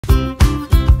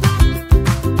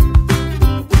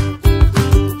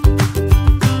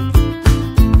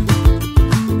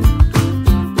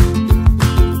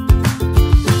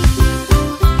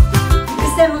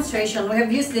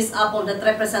is this apple that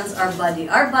represents our body.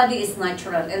 Our body is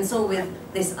natural, and so with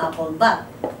this apple. But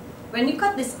when you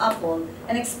cut this apple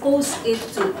and expose it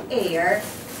to air,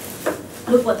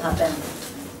 look what happened.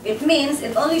 It means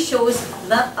it only shows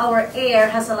that our air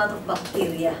has a lot of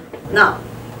bacteria. Now,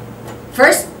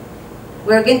 first,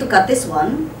 we're going to cut this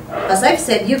one. As I've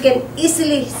said, you can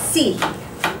easily see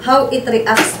how it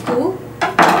reacts to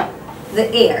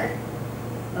the air.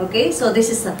 Okay, so this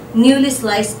is a newly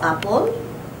sliced apple.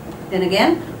 Then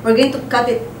again, we're going to cut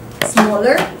it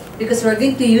smaller because we're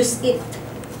going to use it.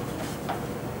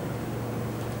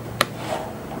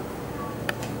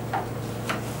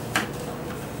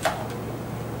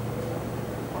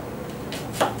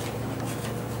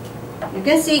 You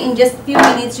can see in just a few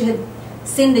minutes you have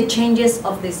seen the changes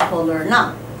of this color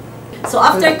now. So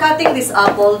after cutting this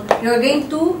apple, you're going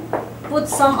to put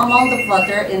some amount of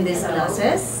water in these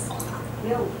glasses.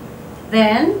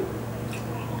 Then,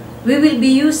 we will be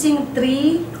using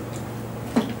 3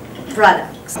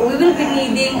 products. We will be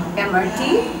needing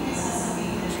MRT,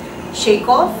 shake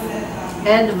off,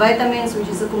 and vitamins, which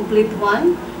is a complete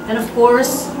one, and of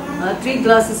course, 3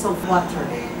 glasses of water.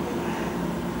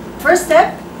 First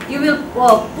step, you will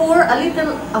pour a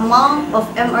little amount of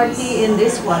MRT in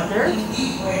this water,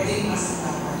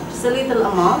 just a little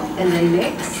amount, and then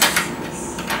mix.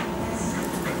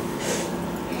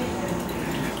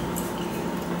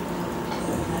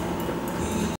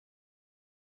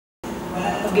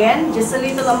 Again, just a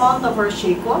little amount of our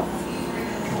shake off.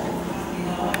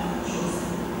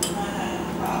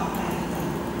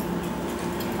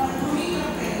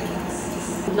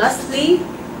 Lastly,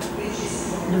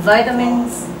 the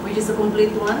vitamins, which is a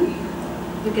complete one.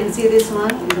 You can see this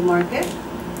one in the market.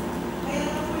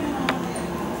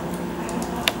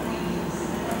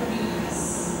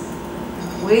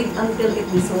 Wait until it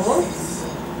dissolves.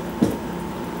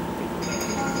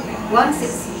 Once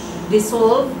it's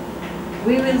dissolved,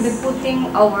 we will be putting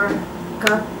our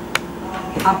cut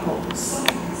apples.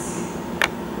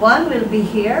 One will be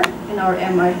here in our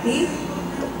MRT,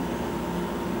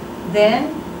 then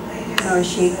in our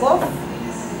shake off,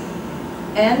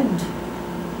 and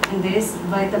in this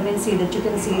vitamin C that you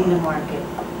can see in the market.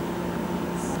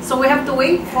 So we have to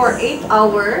wait for 8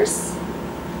 hours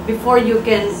before you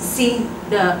can see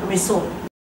the result.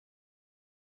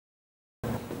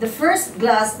 The first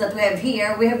glass that we have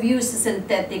here, we have used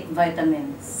synthetic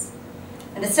vitamins.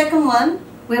 And the second one,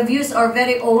 we have used our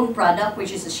very own product, which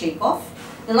is a shake off.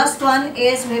 The last one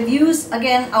is we have used,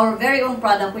 again, our very own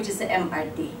product, which is the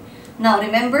MRT. Now,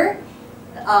 remember,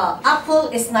 apple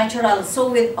is natural,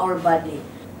 so with our body.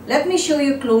 Let me show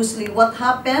you closely what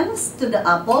happens to the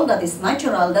apple that is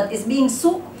natural, that is being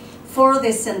soaked for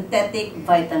the synthetic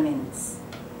vitamins.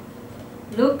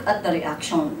 Look at the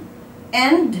reaction.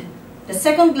 And the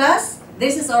second glass,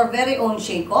 this is our very own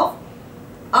shake off.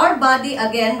 Our body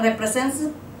again represents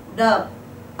the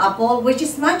apple, which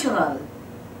is natural.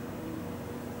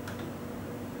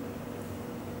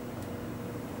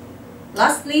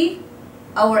 Lastly,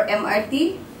 our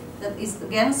MRT, that is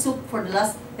again soaked for the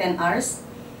last 10 hours.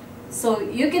 So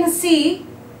you can see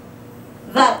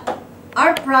that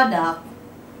our product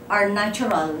are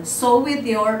natural, so with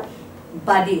your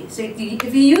body. So if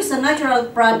you use a natural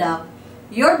product,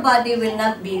 your body will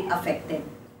not be affected.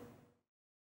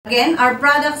 Again, our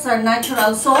products are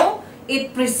natural, so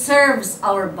it preserves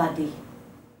our body.